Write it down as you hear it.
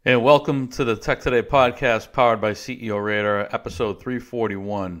And welcome to the Tech Today podcast powered by CEO Radar, episode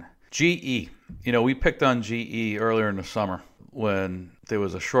 341. GE. We picked on GE earlier in the summer when there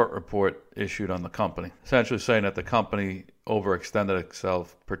was a short report issued on the company, essentially saying that the company overextended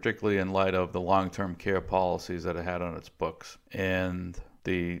itself, particularly in light of the long-term care policies that it had on its books. And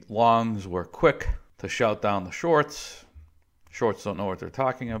the longs were quick to shout down the shorts. Shorts don't know what they're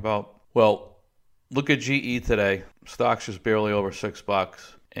talking about. Well, look at GE today. Stock's just barely over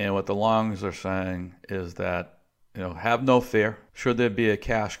 $6. And what the longs are saying is that, have no fear. Should there be a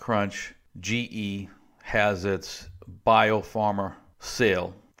cash crunch, GE has its biopharma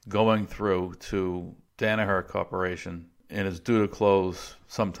sale going through to Danaher Corporation and is due to close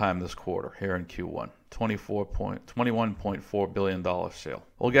sometime this quarter here in Q1. $21.4 billion sale.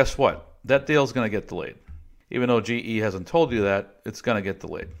 Well, guess what? That deal's going to get delayed. Even though GE hasn't told you that, it's going to get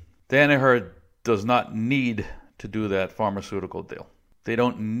delayed. Danaher does not need to do that pharmaceutical deal. They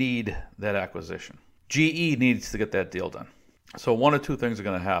don't need that acquisition. GE needs to get that deal done. So one or two things are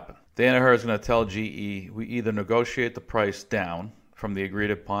going to happen. Danaher is going to tell GE, we either negotiate the price down from the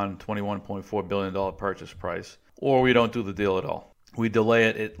agreed upon $21.4 billion purchase price, or we don't do the deal at all. We delay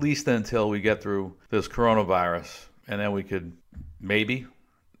it at least until we get through this coronavirus, and then we could maybe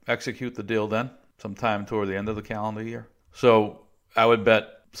execute the deal then, sometime toward the end of the calendar year. So I would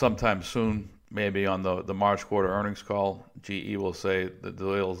bet sometime soon, maybe on the March quarter earnings call, GE will say the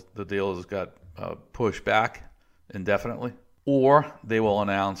deal has got pushed back indefinitely. Or they will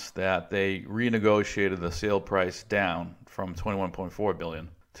announce that they renegotiated the sale price down from $21.4 billion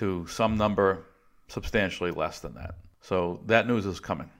to some number substantially less than that. So that news is coming.